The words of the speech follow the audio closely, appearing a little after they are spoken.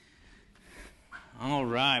All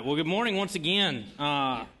right. Well, good morning once again.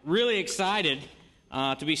 Really excited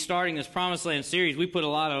to be starting this Promised Land series. We put a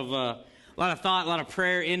lot of thought, a lot of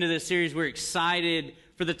prayer into this series. We're excited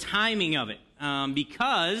for the timing of it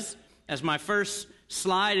because, as my first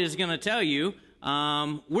slide is going to tell you,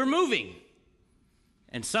 we're moving.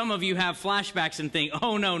 And some of you have flashbacks and think,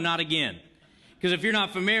 "Oh no, not again!" Because if you're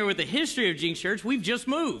not familiar with the history of Jinx Church, we've just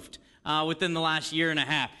moved within the last year and a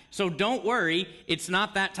half. So don't worry, it's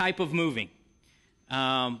not that type of moving.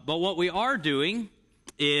 But what we are doing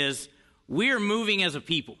is we're moving as a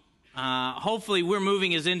people. Hopefully we're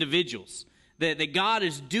moving as individuals. That God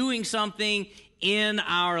is doing something in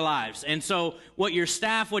our lives. And so what your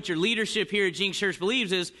staff, what your leadership here at Jinx Church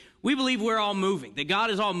believes is we believe we're all moving. That God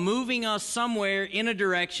is all moving us somewhere in a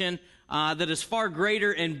direction that is far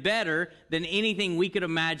greater and better than anything we could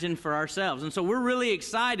imagine for ourselves. And so we're really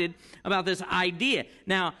excited about this idea.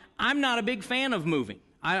 Now, I'm not a big fan of moving.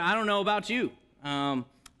 I don't know about you.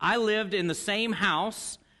 I lived in the same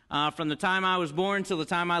house from the time I was born till the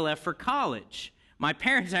time I left for college. My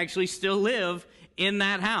parents actually still live in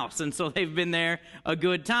that house, and so they've been there a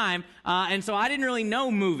good time. And so I didn't really know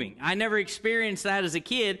moving. I never experienced that as a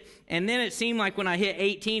kid, and then it seemed like when I hit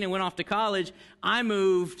 18 and went off to college, I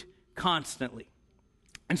moved constantly.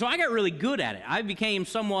 And so I got really good at it. I became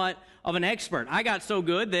somewhat of an expert. I got so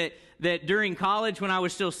good that during college, when I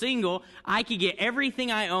was still single, I could get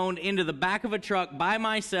everything I owned into the back of a truck by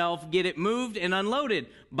myself, get it moved and unloaded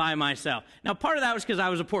by myself. Now, part of that was because I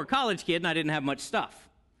was a poor college kid and I didn't have much stuff.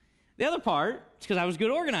 The other part is because I was a good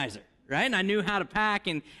organizer, right? And I knew how to pack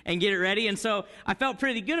and get it ready. And so I felt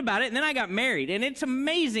pretty good about it. And then I got married. And it's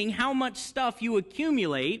amazing how much stuff you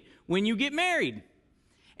accumulate when you get married.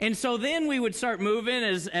 And so then we would start moving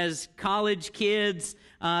as college kids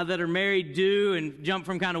that are married do, and jump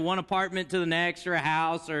from kind of one apartment to the next, or a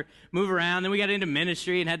house, or move around. Then we got into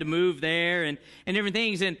ministry and had to move there and different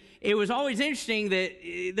things. And it was always interesting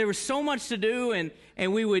that there was so much to do,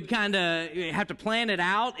 and we would kind of have to plan it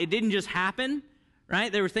out. It didn't just happen,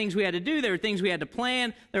 right? There were things we had to do. There were things we had to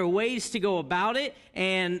plan. There were ways to go about it.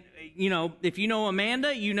 And, you know, if you know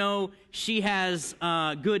Amanda, you know she has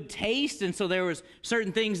good taste. And so there was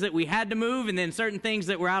certain things that we had to move, and then certain things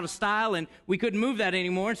that were out of style, and we couldn't move that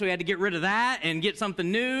anymore. So we had to get rid of that and get something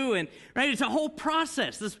new. And, right, it's a whole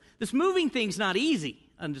process. This moving thing's not easy.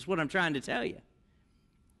 And just what I'm trying to tell you.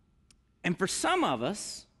 And for some of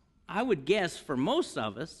us, I would guess for most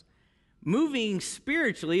of us, moving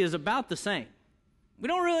spiritually is about the same. We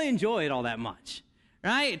don't really enjoy it all that much,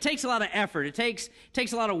 right? It takes a lot of effort. It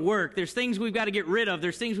takes a lot of work. There's things we've got to get rid of.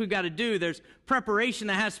 There's things we've got to do. There's preparation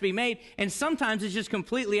that has to be made. And sometimes it's just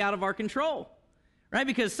completely out of our control, right?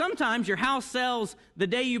 Because sometimes your house sells the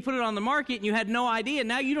day you put it on the market and you had no idea.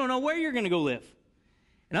 Now you don't know where you're going to go live.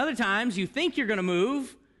 And other times you think you're going to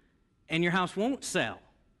move and your house won't sell.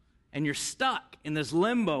 And you're stuck in this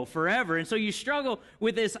limbo forever. And so you struggle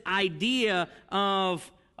with this idea of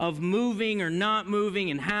moving or not moving,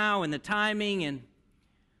 and how, and the timing.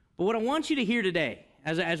 But what I want you to hear today,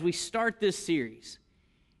 as we start this series,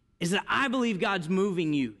 is that I believe God's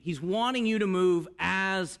moving you. He's wanting you to move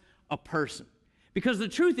as a person. Because the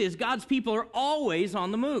truth is, God's people are always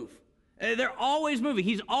on the move. They're always moving.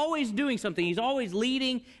 He's always doing something. He's always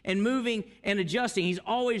leading and moving and adjusting. He's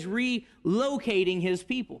always relocating his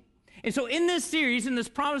people. And so in this series, in this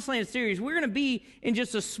Promised Land series, we're going to be in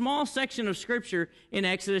just a small section of Scripture in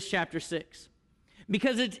Exodus chapter 6.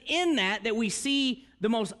 Because it's in that we see the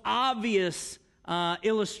most obvious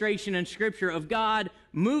illustration in Scripture of God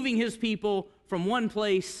moving his people from one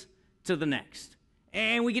place to the next.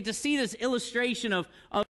 And we get to see this illustration of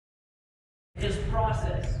his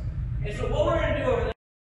process. And so what we're going to do over the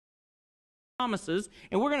promises,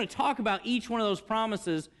 and we're going to talk about each one of those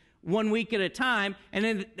promises 1 week at a time, and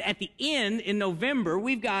then at the end, in November,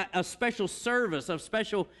 we've got a special service, a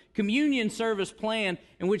special communion service planned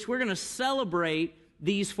in which we're going to celebrate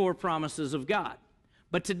these 4 promises of God.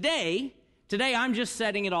 But today I'm just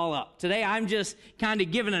setting it all up. Today I'm just kind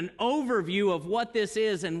of giving an overview of what this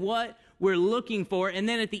is and what we're looking for, and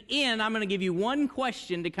then at the end, I'm going to give you one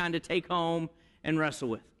question to kind of take home and wrestle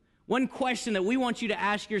with. One question that we want you to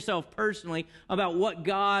ask yourself personally about what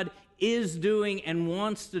God is doing and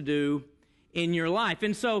wants to do in your life.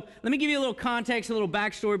 And so let me give you a little context, a little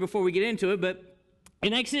backstory before we get into it. But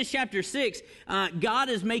in Exodus chapter 6, God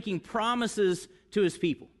is making promises to his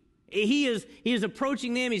people. He is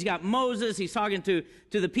approaching them. He's got Moses. He's talking to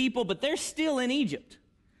the people, but they're still in Egypt.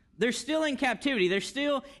 They're still in captivity. They're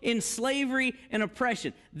still in slavery and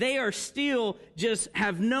oppression. They are still just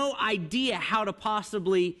have no idea how to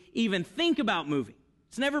possibly even think about moving.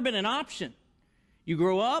 It's never been an option. You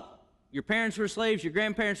grow up, Your parents were slaves, your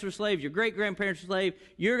grandparents were slaves, your great-grandparents were slaves,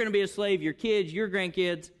 you're going to be a slave, your kids, your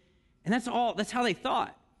grandkids. And that's how they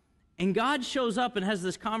thought. And God shows up and has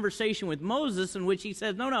this conversation with Moses in which he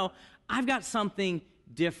says, no, I've got something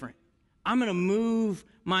different. I'm going to move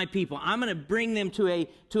my people. I'm going to bring them to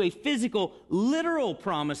a physical, literal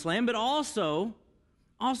promised land, but also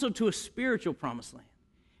to a spiritual promised land,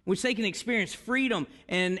 in which they can experience freedom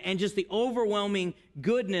and just the overwhelming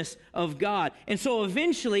goodness of God. And so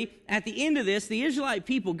eventually, at the end of this, the Israelite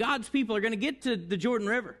people, God's people, are going to get to the Jordan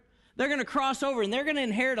River. They're going to cross over, and they're going to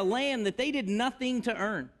inherit a land that they did nothing to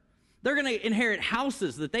earn. They're going to inherit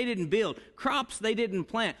houses that they didn't build, crops they didn't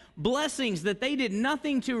plant, blessings that they did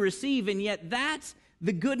nothing to receive, and yet that's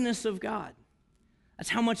the goodness of God. That's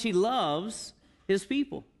how much he loves his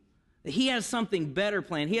people. He has something better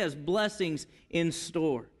planned. He has blessings in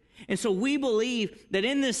store. And so we believe that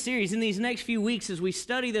in this series, in these next few weeks, as we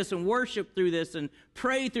study this and worship through this and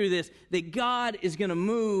pray through this, that God is going to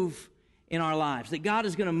move in our lives, that God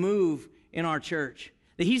is going to move in our church,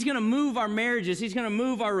 that he's going to move our marriages, he's going to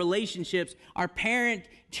move our relationships, our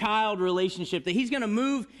parent-child relationship, that he's going to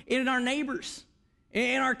move in our neighbors,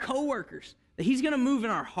 in our coworkers, that he's going to move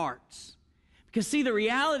in our hearts. Because, see, the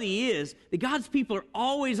reality is that God's people are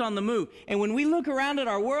always on the move. And when we look around at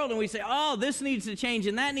our world and we say, oh, this needs to change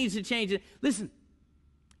and that needs to change, listen,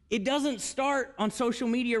 it doesn't start on social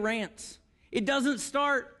media rants. It doesn't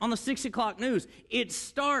start on the 6 o'clock news. It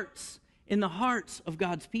starts in the hearts of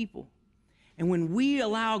God's people. And when we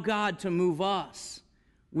allow God to move us,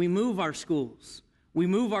 we move our schools, we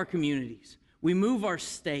move our communities, we move our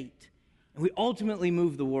state, and we ultimately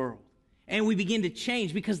move the world. And we begin to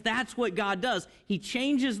change, because that's what God does. He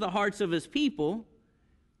changes the hearts of his people,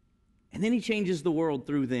 and then he changes the world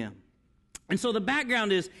through them. And so the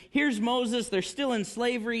background is, here's Moses, they're still in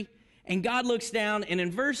slavery, and God looks down, and in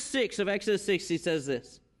verse 6 of Exodus 6, he says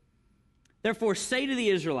this, "Therefore say to the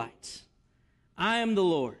Israelites, I am the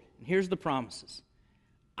Lord." And here's the promises.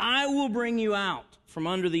 "I will bring you out from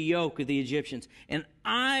under the yoke of the Egyptians, and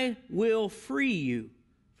I will free you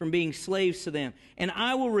from being slaves to them. And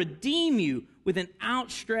I will redeem you with an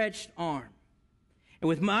outstretched arm. And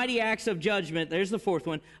with mighty acts of judgment," there's the fourth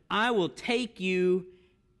one, "I will take you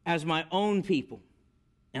as my own people.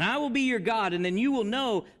 And I will be your God, and then you will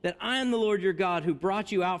know that I am the Lord your God who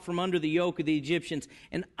brought you out from under the yoke of the Egyptians.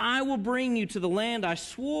 And I will bring you to the land I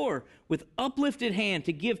swore with uplifted hand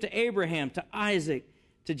to give to Abraham, to Isaac,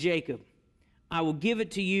 to Jacob. I will give it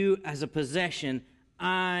to you as a possession.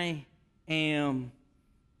 I am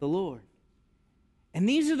the Lord." And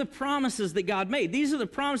these are the promises that God made. These are the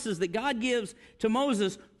promises that God gives to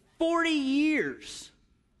Moses 40 years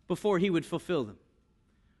before he would fulfill them.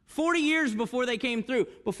 40 years before they came through,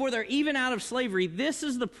 before they're even out of slavery. This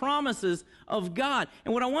is the promises of God.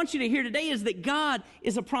 And what I want you to hear today is that God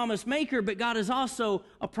is a promise maker, but God is also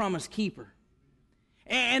a promise keeper.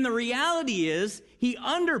 And the reality is, he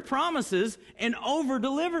under-promises and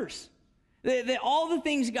over-delivers. That all the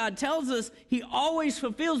things God tells us, he always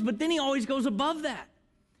fulfills, but then he always goes above that.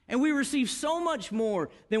 And we receive so much more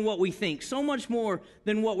than what we think, so much more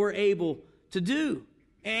than what we're able to do.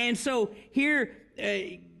 And so here,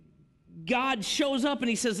 God shows up and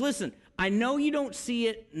he says, listen, I know you don't see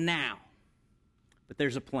it now, but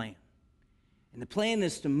there's a plan. And the plan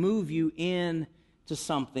is to move you into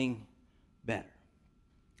something better.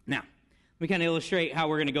 Now, let me kind of illustrate how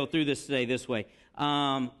we're going to go through this today this way.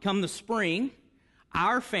 Come the spring,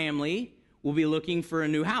 our family will be looking for a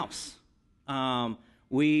new house.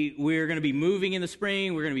 We're going to be moving in the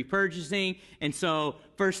spring. We're going to be purchasing. And so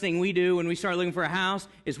first thing we do when we start looking for a house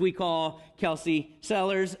is we call Kelsey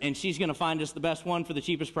Sellers, and she's going to find us the best one for the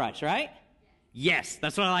cheapest price, right? Yes,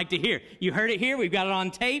 that's what I like to hear. You heard it here. We've got it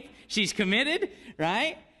on tape. She's committed,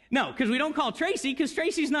 right? No, because we don't call Tracy because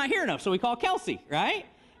Tracy's not here enough, so we call Kelsey, right?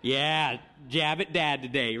 Yeah, jab at dad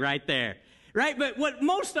today, right there. Right? But what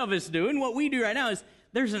most of us do, and what we do right now, is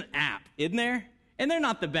there's an app, isn't there? And they're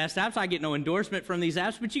not the best apps. I get no endorsement from these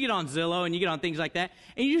apps, but you get on Zillow and you get on things like that,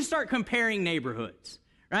 and you just start comparing neighborhoods,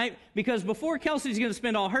 right? Because before Kelsey's going to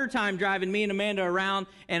spend all her time driving me and Amanda around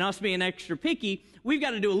and us being extra picky, we've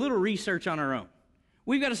got to do a little research on our own.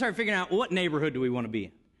 We've got to start figuring out, well, what neighborhood do we want to be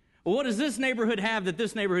in? Well, what does this neighborhood have that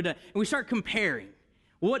this neighborhood does? And we start comparing.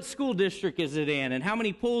 What school district is it in, and how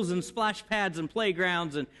many pools and splash pads and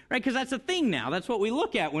playgrounds, and right? Because that's a thing now. That's what we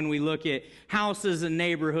look at when we look at houses and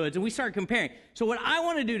neighborhoods, and we start comparing. So what I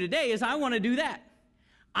want to do today is I want to do that.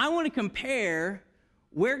 I want to compare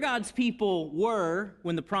where God's people were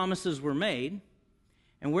when the promises were made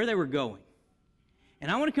and where they were going.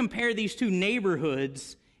 And I want to compare these two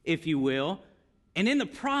neighborhoods, if you will, and in the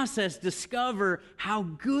process discover how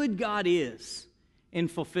good God is in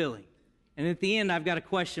fulfilling. And at the end, I've got a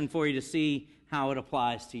question for you to see how it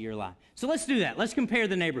applies to your life. So let's do that. Let's compare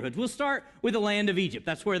the neighborhoods. We'll start with the land of Egypt.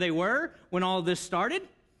 That's where they were when all of this started.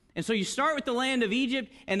 And so you start with the land of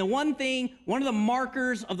Egypt, and one of the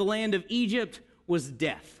markers of the land of Egypt was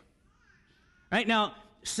death. Right? Now,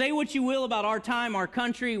 say what you will about our time, our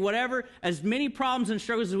country, whatever, as many problems and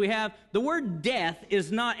struggles as we have, the word death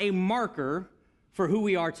is not a marker for who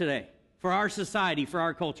we are today, for our society, for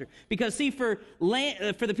our culture. Because see, for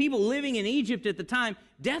the people living in Egypt at the time,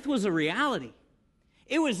 death was a reality.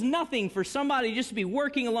 It was nothing for somebody just to be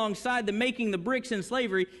working alongside them, making the bricks in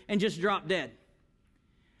slavery, and just drop dead.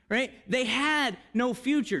 Right? They had no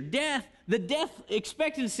future. The death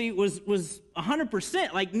expectancy was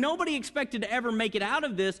 100%. Like, nobody expected to ever make it out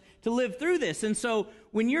of this, to live through this. And so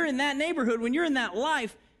when you're in that neighborhood, when you're in that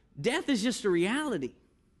life, death is just a reality.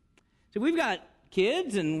 So we've got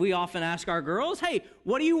kids, and we often ask our girls, hey,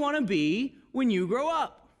 what do you want to be when you grow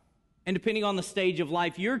up? And depending on the stage of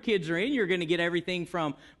life your kids are in, you're going to get everything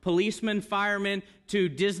from policeman, fireman, to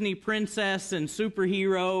Disney princess and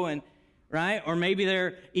superhero, and right? Or maybe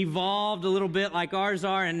they're evolved a little bit like ours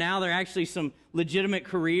are, and now they're actually some legitimate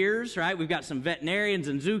careers, right? We've got some veterinarians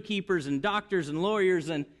and zookeepers and doctors and lawyers.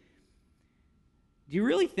 And do you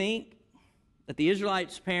really think that the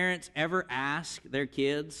Israelites' parents ever ask their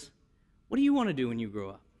kids, what do you want to do when you grow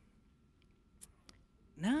up?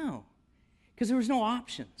 No, because there was no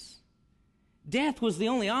options. Death was the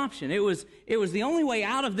only option. It was the only way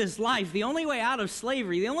out of this life, the only way out of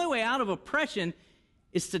slavery, the only way out of oppression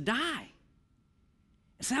is to die.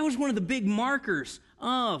 So that was one of the big markers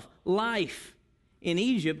of life in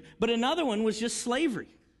Egypt. But another one was just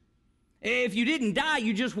slavery. If you didn't die,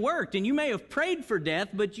 you just worked. And you may have prayed for death,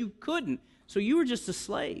 but you couldn't. So you were just a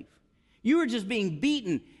slave. You were just being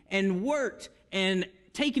beaten and worked and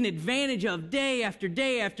taken advantage of day after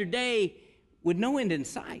day after day with no end in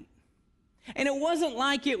sight. And it wasn't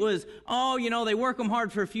like it was, they work them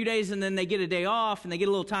hard for a few days and then they get a day off and they get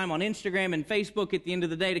a little time on Instagram and Facebook at the end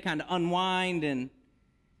of the day to kind of unwind. And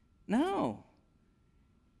no,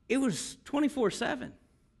 it was 24/7,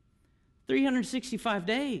 365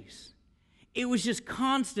 days. It was just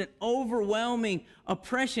constant, overwhelming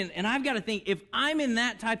oppression. And I've got to think, if I'm in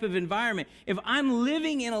that type of environment, if I'm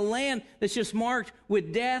living in a land that's just marked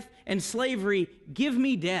with death and slavery, give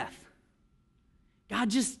me death. God,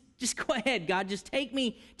 just go ahead, God. Just take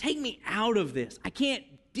me out of this. I can't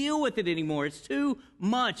deal with it anymore. It's too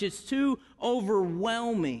much. It's too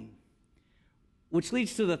overwhelming. Which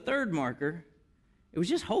leads to the third marker. It was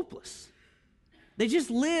just hopeless. They just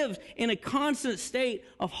lived in a constant state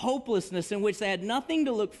of hopelessness in which they had nothing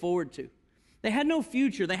to look forward to. They had no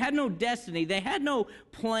future. They had no destiny. They had no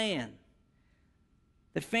plan.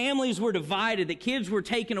 The families were divided. The kids were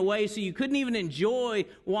taken away, so you couldn't even enjoy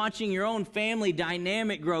watching your own family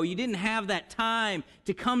dynamic grow. You didn't have that time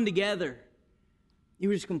to come together. You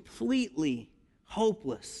were just completely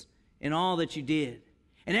hopeless in all that you did.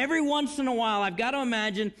 And every once in a while, I've got to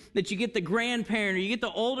imagine that you get the grandparent or you get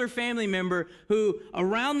the older family member who,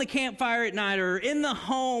 around the campfire at night or in the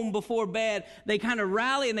home before bed, they kind of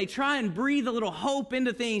rally and they try and breathe a little hope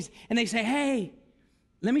into things. And they say, hey,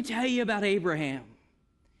 let me tell you about Abraham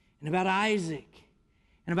and about Isaac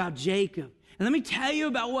and about Jacob. And let me tell you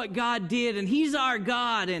about what God did. And he's our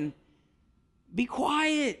God. And be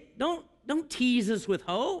quiet. Don't tease us with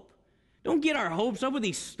hope. Don't get our hopes up with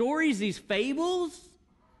these stories, these fables.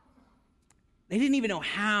 They didn't even know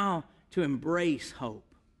how to embrace hope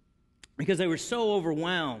because they were so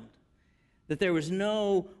overwhelmed that there was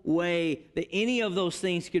no way that any of those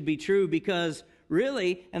things could be true because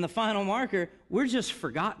really, and the final marker, we're just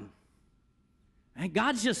forgotten. Right?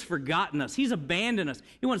 God's just forgotten us. He's abandoned us.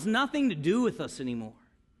 He wants nothing to do with us anymore.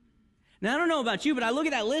 Now, I don't know about you, but I look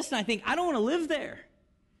at that list and I think, I don't want to live there.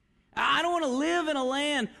 I don't want to live in a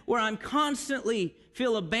land where I'm constantly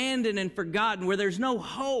feel abandoned and forgotten, where there's no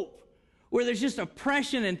hope, where there's just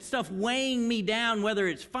oppression and stuff weighing me down, whether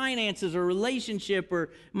it's finances or relationship or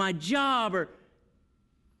my job.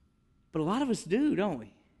 But a lot of us do, don't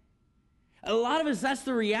we? A lot of us, that's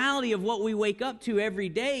the reality of what we wake up to every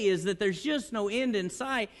day, is that there's just no end in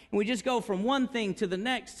sight, and we just go from one thing to the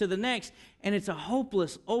next, and it's a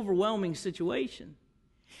hopeless, overwhelming situation.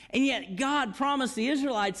 And yet God promised the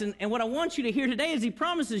Israelites, and what I want you to hear today is he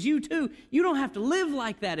promises you too, you don't have to live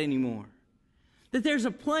like that anymore. That there's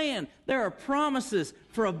a plan, there are promises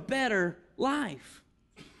for a better life.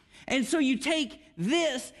 And so you take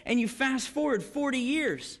this and you fast forward 40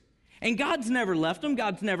 years. And God's never left them.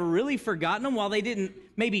 God's never really forgotten them. While they didn't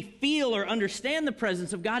maybe feel or understand the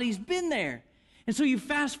presence of God, he's been there. And so you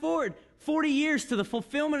fast forward 40 years to the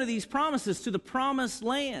fulfillment of these promises, to the promised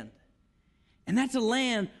land. And that's a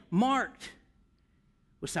land marked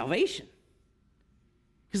with salvation.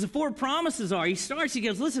 Because the 4 promises are, he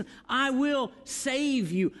goes, listen, I will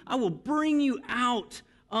save you. I will bring you out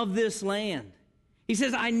of this land. He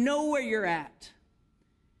says, I know where you're at.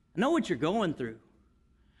 I know what you're going through.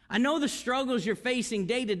 I know the struggles you're facing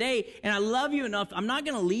day to day, and I love you enough. I'm not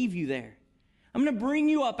going to leave you there. I'm going to bring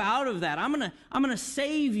you up out of that. I'm going to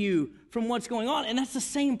save you from what's going on. And that's the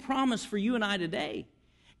same promise for you and I today.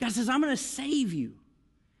 God says, I'm going to save you.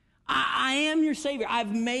 I am your Savior.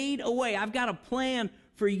 I've made a way. I've got a plan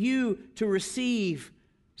for you to receive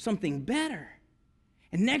something better.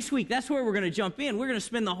 And next week, that's where we're going to jump in. We're going to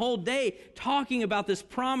spend the whole day talking about this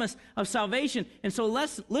promise of salvation. And so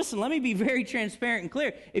listen, let me be very transparent and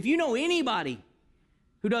clear. If you know anybody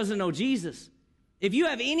who doesn't know Jesus, if you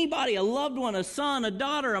have anybody, a loved one, a son, a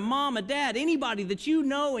daughter, a mom, a dad, anybody that you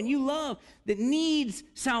know and you love that needs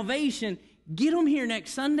salvation, get them here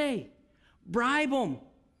next Sunday. Bribe them.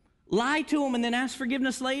 Lie to them and then ask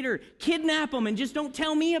forgiveness later. Kidnap them and just don't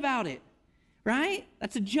tell me about it. Right?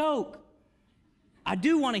 That's a joke. I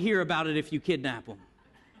do want to hear about it if you kidnap them.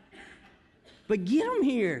 But get them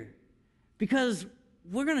here because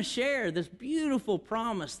we're going to share this beautiful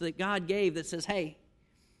promise that God gave that says, hey,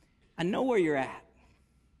 I know where you're at.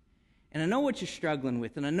 And I know what you're struggling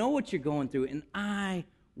with. And I know what you're going through. And I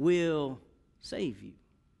will save you.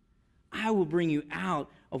 I will bring you out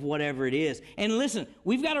of whatever it is. And listen,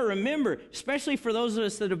 we've got to remember, especially for those of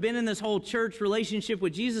us that have been in this whole church relationship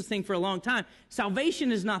with Jesus thing for a long time,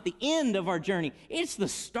 salvation is not the end of our journey. It's the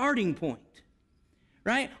starting point,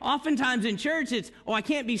 right? Oftentimes in church, it's, I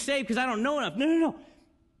can't be saved because I don't know enough. No.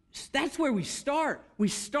 That's where we start. We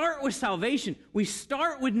start with salvation. We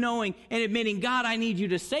start with knowing and admitting, God, I need you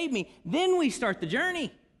to save me. Then we start the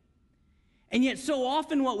journey. And yet so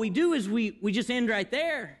often what we do is we just end right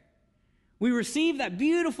there. We receive that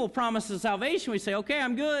beautiful promise of salvation. We say, okay,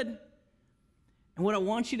 I'm good. And what I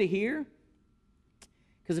want you to hear,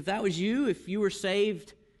 because if that was you, if you were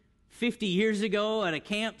saved 50 years ago at a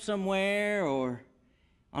camp somewhere or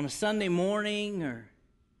on a Sunday morning, or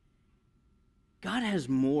God has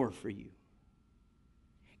more for you.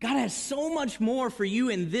 God has so much more for you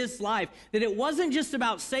in this life that it wasn't just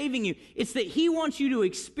about saving you. It's that He wants you to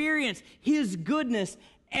experience His goodness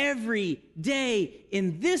every day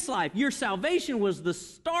in this life. Your salvation was the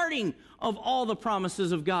starting of all the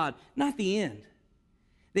promises of God, not the end.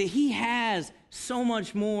 That He has so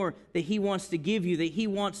much more that He wants to give you, that He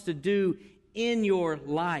wants to do in your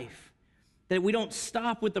life. That we don't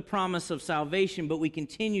stop with the promise of salvation, but we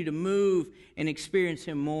continue to move and experience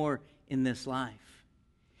Him more in this life.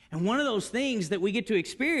 And one of those things that we get to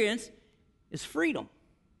experience is freedom.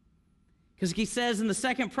 Because He says in the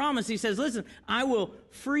second promise, He says, listen, I will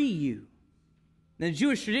free you. In the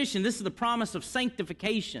Jewish tradition, this is the promise of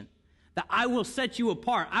sanctification. That I will set you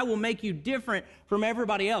apart. I will make you different from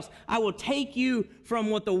everybody else. I will take you from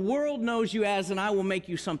what the world knows you as, and I will make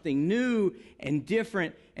you something new and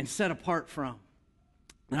different and set apart from.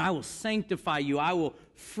 And I will sanctify you. I will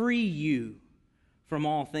free you from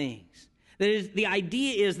all things. That is, the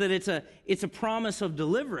idea is that it's a promise of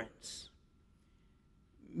deliverance.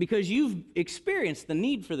 Because you've experienced the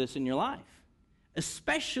need for this in your life,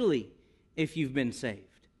 especially if you've been saved,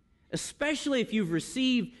 especially if you've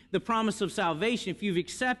received the promise of salvation, if you've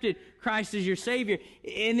accepted Christ as your Savior,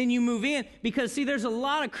 and then you move in. Because, see, there's a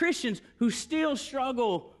lot of Christians who still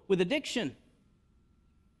struggle with addiction,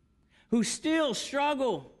 who still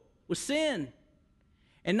struggle with sin.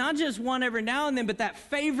 And not just one every now and then, but that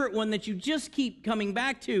favorite one that you just keep coming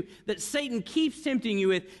back to, that Satan keeps tempting you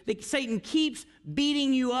with, that Satan keeps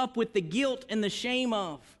beating you up with the guilt and the shame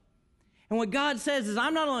of. And what God says is,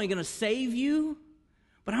 I'm not only going to save you,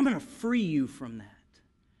 but I'm going to free you from that.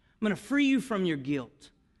 I'm going to free you from your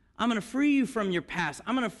guilt. I'm going to free you from your past.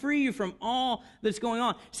 I'm going to free you from all that's going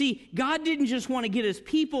on. See, God didn't just want to get His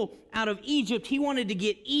people out of Egypt. He wanted to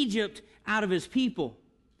get Egypt out of His people.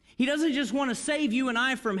 He doesn't just want to save you and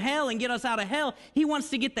I from hell and get us out of hell. He wants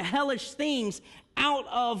to get the hellish things out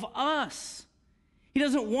of us. He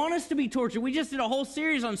doesn't want us to be tortured. We just did a whole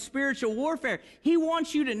series on spiritual warfare. He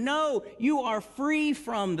wants you to know you are free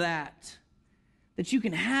from that you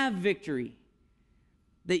can have victory,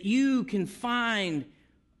 that you can find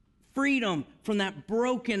freedom from that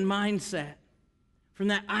broken mindset, from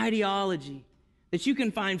that ideology, that you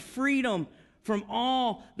can find freedom from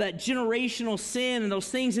all that generational sin and those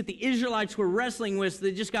things that the Israelites were wrestling with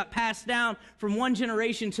that just got passed down from one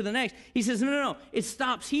generation to the next. He says, no, it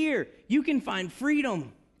stops here. You can find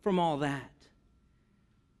freedom from all that.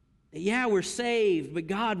 Yeah, we're saved, but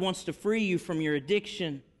God wants to free you from your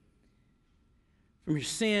addiction, from your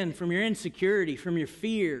sin, from your insecurity, from your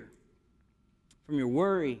fear. from your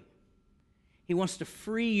worry. He wants to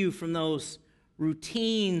free you from those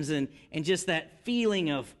routines and just that feeling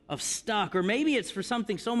of stuck. Or maybe it's for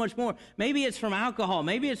something so much more. Maybe it's from alcohol.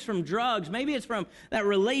 Maybe it's from drugs. Maybe it's from that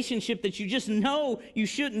relationship that you just know you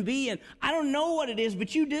shouldn't be in. I don't know what it is,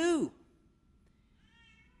 but you do.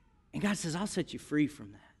 And God says, I'll set you free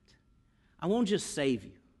from that. I won't just save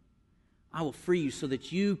you. I will free you so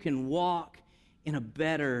that you can walk in a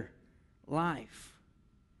better life.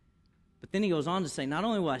 But then he goes on to say, not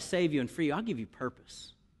only will I save you and free you, I'll give you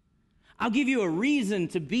purpose. I'll give you a reason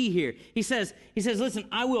to be here. He says, listen,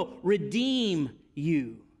 I will redeem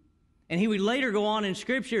you. And he would later go on in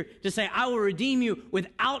Scripture to say, I will redeem you with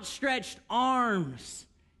outstretched arms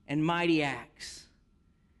and mighty acts.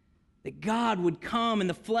 That God would come in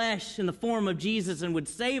the flesh, in the form of Jesus, and would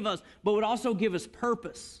save us, but would also give us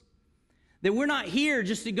purpose. That we're not here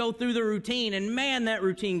just to go through the routine. And man, that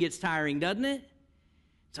routine gets tiring, doesn't it?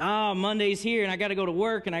 It's, Monday's here, and I got to go to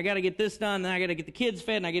work, and I got to get this done, and then I got to get the kids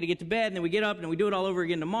fed, and I got to get to bed, and then we get up, and we do it all over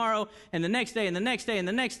again tomorrow, and the next day, and the next day, and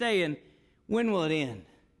the next day, and when will it end?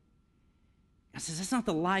 I says, that's not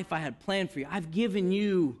the life I had planned for you. I've given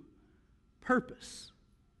you purpose.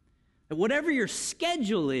 That whatever your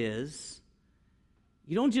schedule is,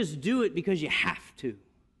 you don't just do it because you have to,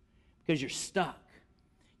 because you're stuck.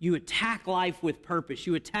 You attack life with purpose.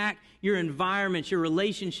 You attack your environments, your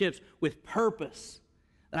relationships with purpose.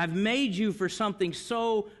 That I've made you for something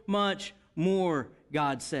so much more,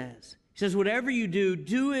 God says. He says, whatever you do,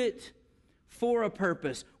 do it for a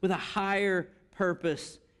purpose, with a higher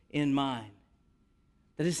purpose in mind.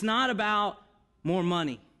 That it's not about more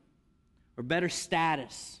money or better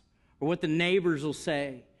status or what the neighbors will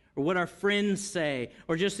say or what our friends say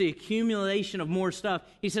or just the accumulation of more stuff.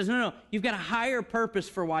 He says, no, you've got a higher purpose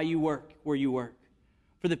for why you work where you work,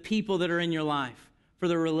 for the people that are in your life, for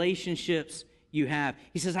the relationships you have.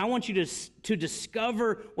 He says, I want you to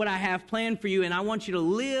discover what I have planned for you, and I want you to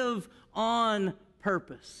live on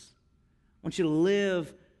purpose. I want you to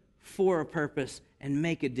live for a purpose and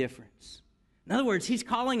make a difference. In other words, he's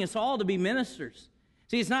calling us all to be ministers.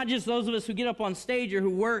 See, it's not just those of us who get up on stage or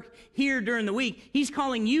who work here during the week. He's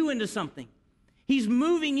calling you into something. He's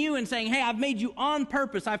moving you and saying, hey, I've made you on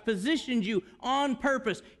purpose. I've positioned you on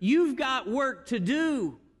purpose. You've got work to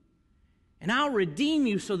do. And I'll redeem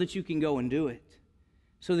you so that you can go and do it.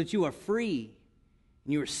 So that you are free,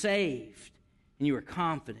 and you are saved, and you are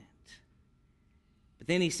confident. But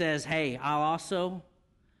then he says, hey, I'm going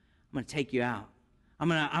to take you out. I'm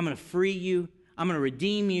going to free you. I'm going to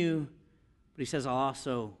redeem you. But he says, I'll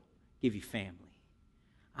also give you family.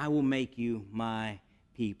 I will make you my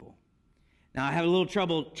people. Now, I have a little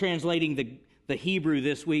trouble translating the Hebrew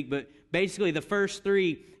this week, but basically the first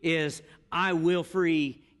three is, I will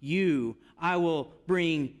free you. I will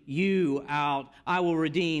bring you out. I will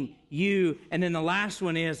redeem you. And then the last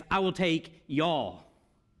one is, I will take y'all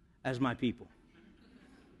as my people.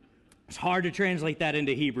 It's hard to translate that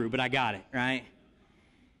into Hebrew, but I got it, right?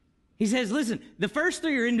 He says, listen, the first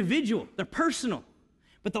three are individual. They're personal.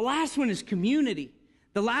 But the last one is community.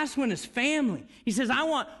 The last one is family. He says, I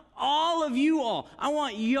want all of you all. I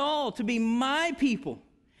want y'all to be my people.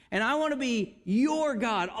 And I want to be your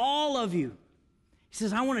God, all of you. He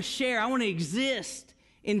says, I want to share. I want to exist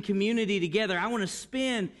in community together. I want to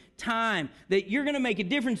spend time. That you're going to make a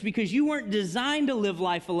difference because you weren't designed to live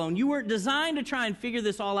life alone. You weren't designed to try and figure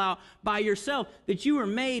this all out by yourself. That you were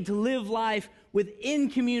made to live life within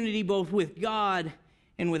community, both with God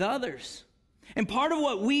and with others. And part of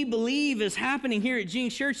what we believe is happening here at Gene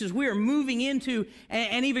Church is we are moving into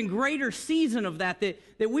an even greater season of that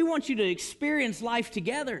we want you to experience life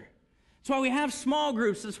together. That's why we have small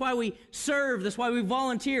groups. That's why we serve. That's why we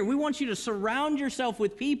volunteer. We want you to surround yourself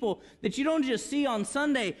with people that you don't just see on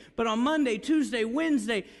Sunday, but on Monday, Tuesday,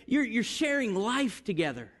 Wednesday, you're sharing life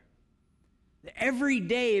together. Every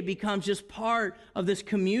day it becomes just part of this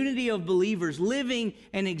community of believers living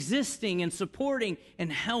and existing and supporting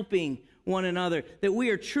and helping one another. That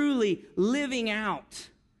we are truly living out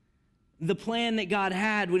the plan that God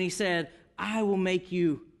had when he said, I will make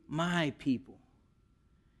you my people.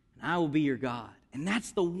 I will be your God. And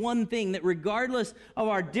that's the one thing that regardless of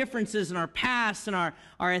our differences and our past and our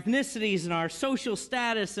ethnicities and our social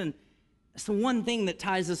status, and that's the one thing that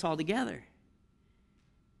ties us all together.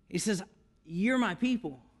 He says, you're my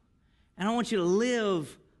people, and I want you to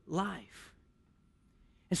live life.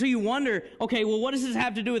 And so you wonder, okay, well, what does this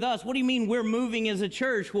have to do with us? What do you mean we're moving as a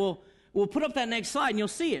church? Well, we'll put up that next slide, and you'll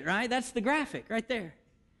see it, right? That's the graphic right there.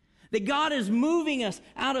 That God is moving us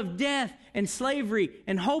out of death and slavery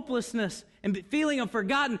and hopelessness and feeling of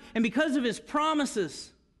forgotten. And because of his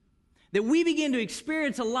promises, that we begin to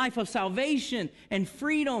experience a life of salvation and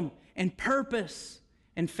freedom and purpose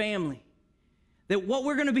and family. That what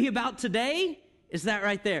we're going to be about today is that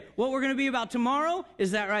right there. What we're going to be about tomorrow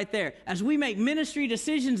is that right there. As we make ministry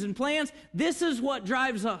decisions and plans, this is what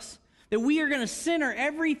drives us. That we are going to center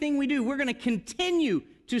everything we do. We're going to continue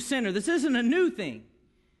to center. This isn't a new thing.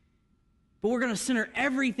 But we're going to center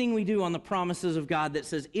everything we do on the promises of God that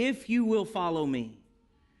says, if you will follow me,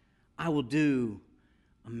 I will do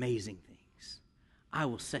amazing things. I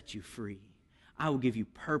will set you free. I will give you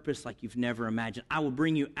purpose like you've never imagined. I will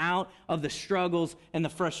bring you out of the struggles and the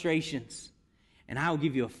frustrations. And I will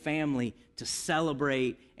give you a family to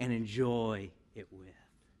celebrate and enjoy it with.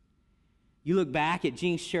 You look back at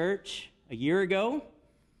Jinx Church a year ago,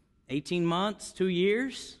 18 months, 2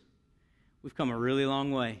 years, we've come a really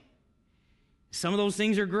long way. Some of those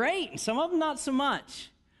things are great, and some of them not so much.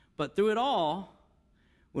 But through it all,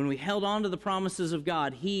 when we held on to the promises of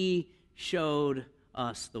God, He showed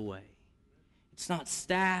us the way. It's not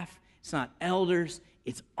staff, it's not elders,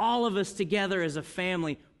 it's all of us together as a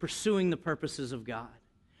family pursuing the purposes of God,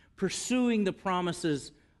 pursuing the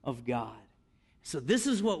promises of God. So this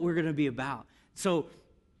is what we're going to be about. So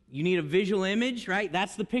you need a visual image, right?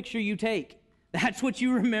 That's the picture you take. That's what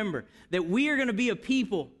you remember, that we are going to be a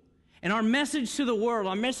people. And our message to the world,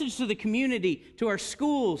 our message to the community, to our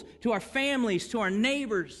schools, to our families, to our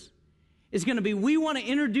neighbors is going to be, we want to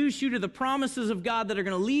introduce you to the promises of God that are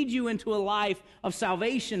going to lead you into a life of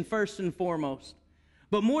salvation first and foremost.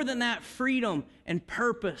 But more than that, freedom and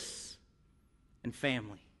purpose and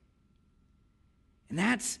family. And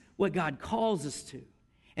that's what God calls us to.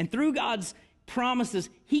 And through God's promises,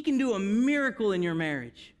 He can do a miracle in your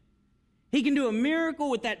marriage. He can do a miracle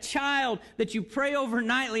with that child that you pray over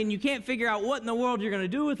nightly and you can't figure out what in the world you're going to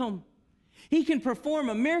do with them. He can perform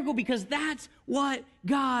a miracle because that's what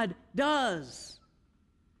God does.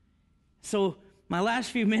 So my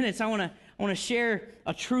last few minutes, I want to share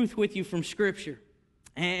a truth with you from Scripture.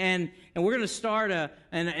 And we're going to start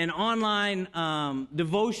an online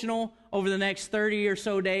devotional over the next 30 or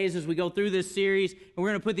so days as we go through this series. And we're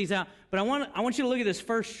going to put these out. But I want you to look at this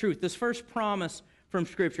first truth, this first promise from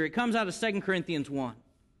Scripture. It comes out of 2 Corinthians 1.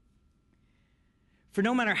 For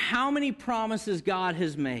no matter how many promises God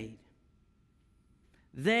has made,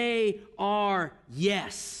 they are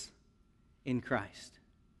yes in Christ.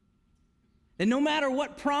 And no matter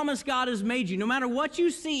what promise God has made you, no matter what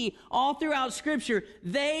you see all throughout Scripture,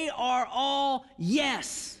 they are all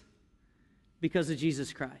yes because of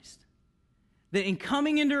Jesus Christ. That in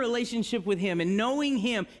coming into a relationship with Him and knowing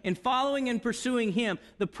Him and following and pursuing Him,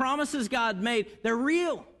 the promises God made, they're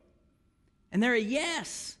real. And they're a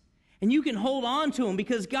yes. And you can hold on to them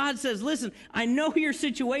because God says, listen, I know your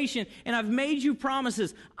situation and I've made you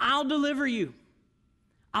promises. I'll deliver you.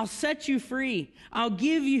 I'll set you free. I'll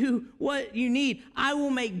give you what you need. I will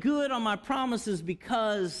make good on my promises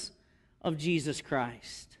because of Jesus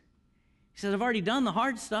Christ. He says, I've already done the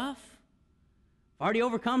hard stuff. I've already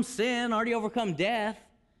overcome sin, already overcome death.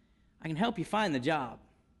 I can help you find the job.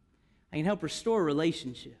 I can help restore a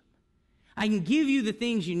relationship. I can give you the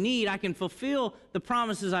things you need. I can fulfill the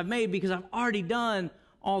promises I've made because I've already done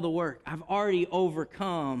all the work. I've already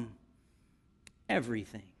overcome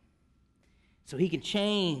everything. So He can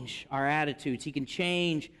change our attitudes. He can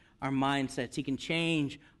change our mindsets. He can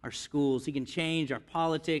change our schools. He can change our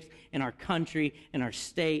politics and our country and our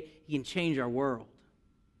state. He can change our world.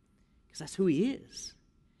 Because that's who He is.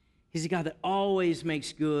 He's a God that always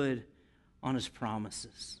makes good on His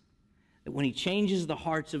promises. That when He changes the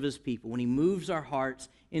hearts of His people, when He moves our hearts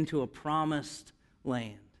into a promised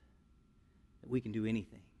land, that we can do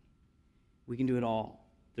anything. We can do it all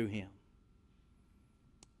through Him.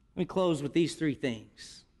 Let me close with these three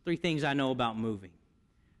things. Three things I know about moving,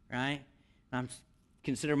 right? I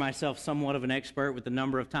consider myself somewhat of an expert with the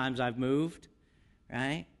number of times I've moved,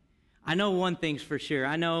 right? I know one thing's for sure.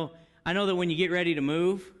 I know that when you get ready to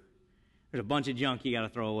move, there's a bunch of junk you got to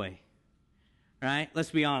throw away, right?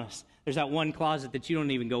 Let's be honest. There's that one closet that you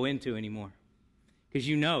don't even go into anymore because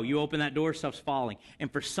you open that door, stuff's falling.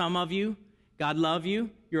 And for some of you, God love you,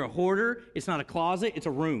 you're a hoarder. It's not a closet, it's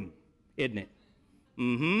a room, isn't it?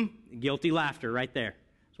 Guilty laughter right there.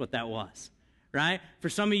 That's what that was, right? For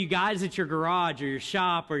some of you guys, it's your garage or your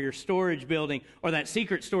shop or your storage building or that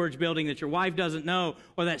secret storage building that your wife doesn't know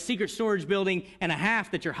or that secret storage building and a half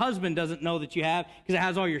that your husband doesn't know that you have because it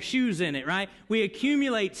has all your shoes in it, right? We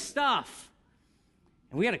accumulate stuff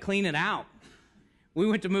and we got to clean it out. We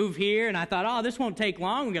went to move here and I thought, this won't take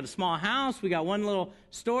long. We got a small house. We got one little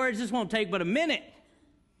storage. This won't take but a minute.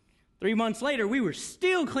 3 months later, we were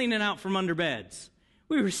still cleaning out from under beds.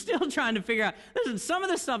 We were still trying to figure out, listen, some of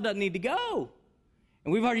this stuff doesn't need to go.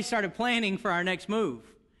 And we've already started planning for our next move.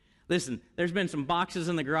 Listen, there's been some boxes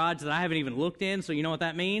in the garage that I haven't even looked in, so you know what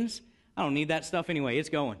that means? I don't need that stuff anyway. It's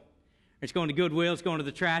going. It's going to Goodwill. It's going to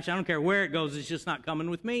the trash. I don't care where it goes. It's just not coming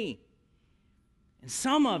with me. And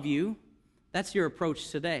some of you, that's your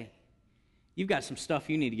approach today. You've got some stuff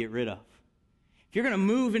you need to get rid of. If you're going to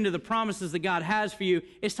move into the promises that God has for you,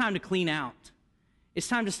 it's time to clean out. It's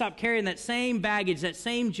time to stop carrying that same baggage, that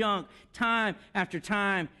same junk, time after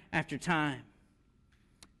time after time.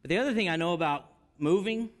 But the other thing I know about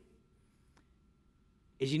moving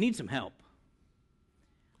is you need some help.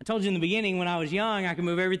 I told you in the beginning, when I was young, I could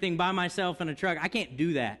move everything by myself in a truck. I can't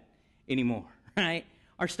do that anymore, right?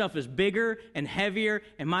 Our stuff is bigger and heavier,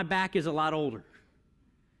 and my back is a lot older.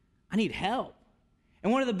 I need help.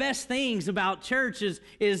 And one of the best things about church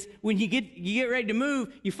is when you get ready to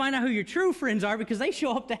move, you find out who your true friends are because they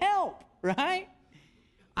show up to help, right?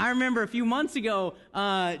 I remember a few months ago,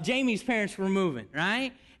 Jamie's parents were moving,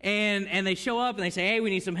 right? And they show up and they say, hey, we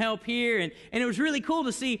need some help here. And it was really cool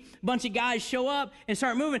to see a bunch of guys show up and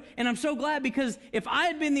start moving. And I'm so glad, because if I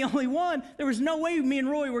had been the only one, there was no way me and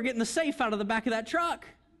Roy were getting the safe out of the back of that truck.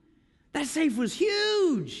 That safe was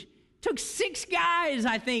huge. Took 6 guys,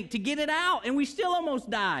 I think, to get it out, and we still almost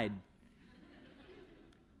died.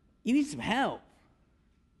 You need some help.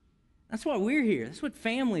 That's why we're here. That's what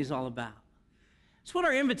family is all about. That's what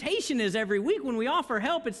our invitation is every week when we offer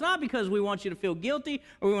help. It's not because we want you to feel guilty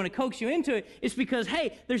or we want to coax you into it. It's because,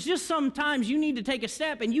 hey, there's just sometimes you need to take a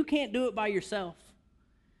step and you can't do it by yourself.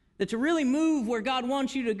 That to really move where God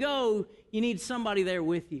wants you to go, you need somebody there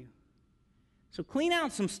with you. So clean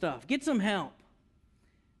out some stuff. Get some help.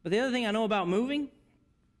 But the other thing I know about moving, at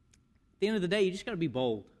the end of the day, you just got to be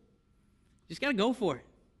bold. You just got to go for it.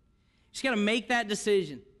 You just got to make that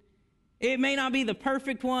decision. It may not be the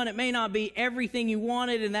perfect one. It may not be everything you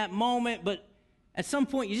wanted in that moment, but at some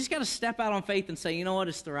point, you just got to step out on faith and say, you know what,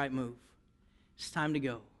 it's the right move. It's time to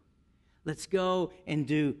go. Let's go and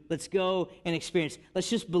do. Let's go and experience.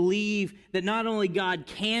 Let's just believe that not only God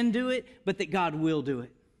can do it, but that God will do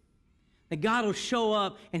it. That God will show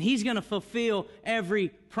up and He's going to fulfill every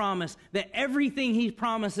promise. That everything He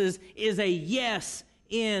promises is a yes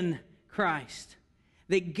in Christ.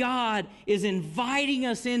 That God is inviting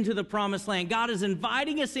us into the promised land. God is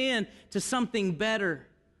inviting us in to something better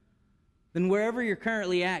than wherever you're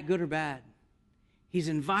currently at, good or bad. He's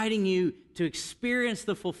inviting you to experience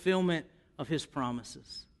the fulfillment of His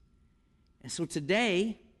promises. And so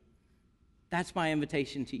today, that's my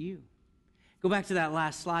invitation to you. Go back to that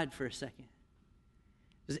last slide for a second.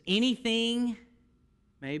 Does anything,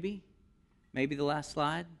 maybe the last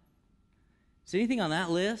slide, does anything on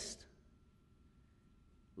that list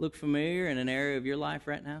look familiar in an area of your life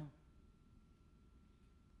right now?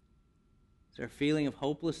 Is there a feeling of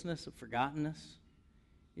hopelessness, of forgottenness?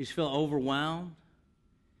 You just feel overwhelmed?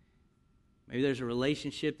 Maybe there's a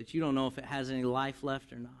relationship that you don't know if it has any life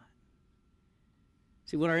left or not.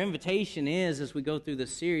 See, what our invitation is as we go through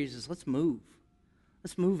this series is let's move.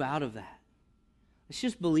 Let's move out of that. Let's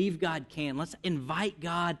just believe God can. Let's invite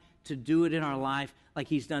God to do it in our life like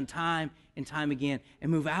He's done time and time again, and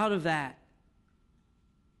move out of that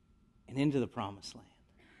and into the promised land.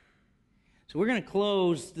 So we're going to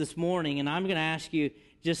close this morning, and I'm going to ask you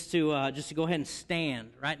just to go ahead and stand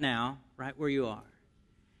right now, right where you are.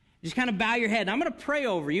 Just kind of bow your head. And I'm going to pray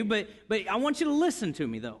over you, but I want you to listen to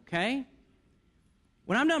me, though, okay?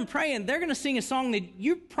 When I'm done praying, they're going to sing a song that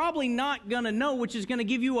you're probably not going to know, which is going to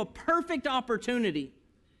give you a perfect opportunity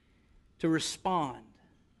to respond.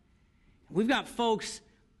 We've got folks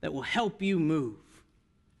that will help you move.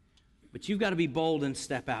 But you've got to be bold and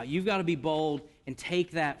step out. You've got to be bold and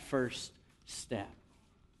take that first step.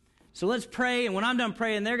 So let's pray, and when I'm done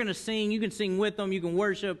praying, they're going to sing. You can sing with them. You can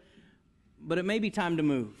worship. But it may be time to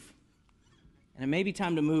move. And it may be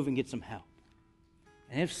time to move and get some help.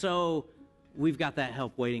 And if so, we've got that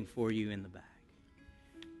help waiting for you in the back.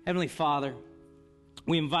 Heavenly Father,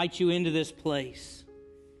 we invite you into this place.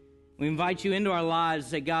 We invite you into our lives.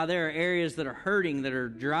 Say, God, there are areas that are hurting, that are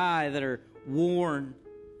dry, that are worn.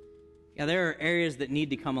 Yeah, there are areas that need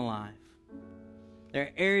to come alive. There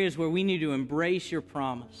are areas where we need to embrace your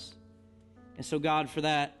promise. And so, God, for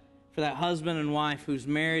that husband and wife whose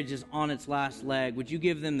marriage is on its last leg, would you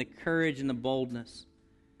give them the courage and the boldness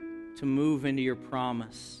to move into your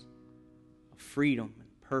promise of freedom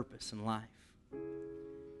and purpose in life?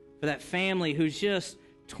 For that family who's just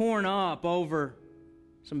torn up over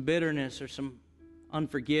some bitterness or some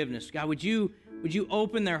unforgiveness, God, would you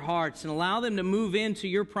open their hearts and allow them to move into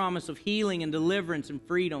your promise of healing and deliverance and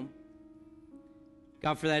freedom?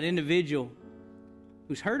 God, for that individual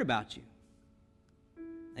who's heard about you.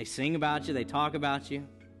 They sing about you, they talk about you,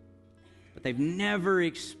 but they've never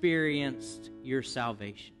experienced your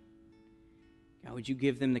salvation. God, would you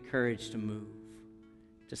give them the courage to move,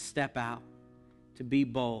 to step out, to be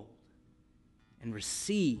bold, and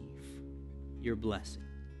receive your blessing.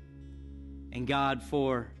 And God,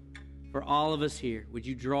 for all of us here, would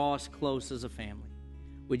you draw us close as a family?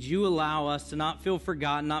 Would you allow us to not feel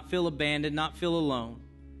forgotten, not feel abandoned, not feel alone,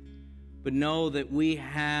 but know that we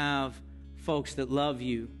have folks that love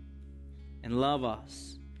you and love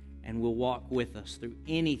us and will walk with us through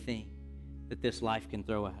anything that this life can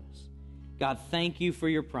throw at us. God, thank you for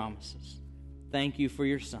your promises. Thank you for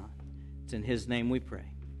your Son. It's in His name we pray.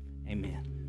 Amen.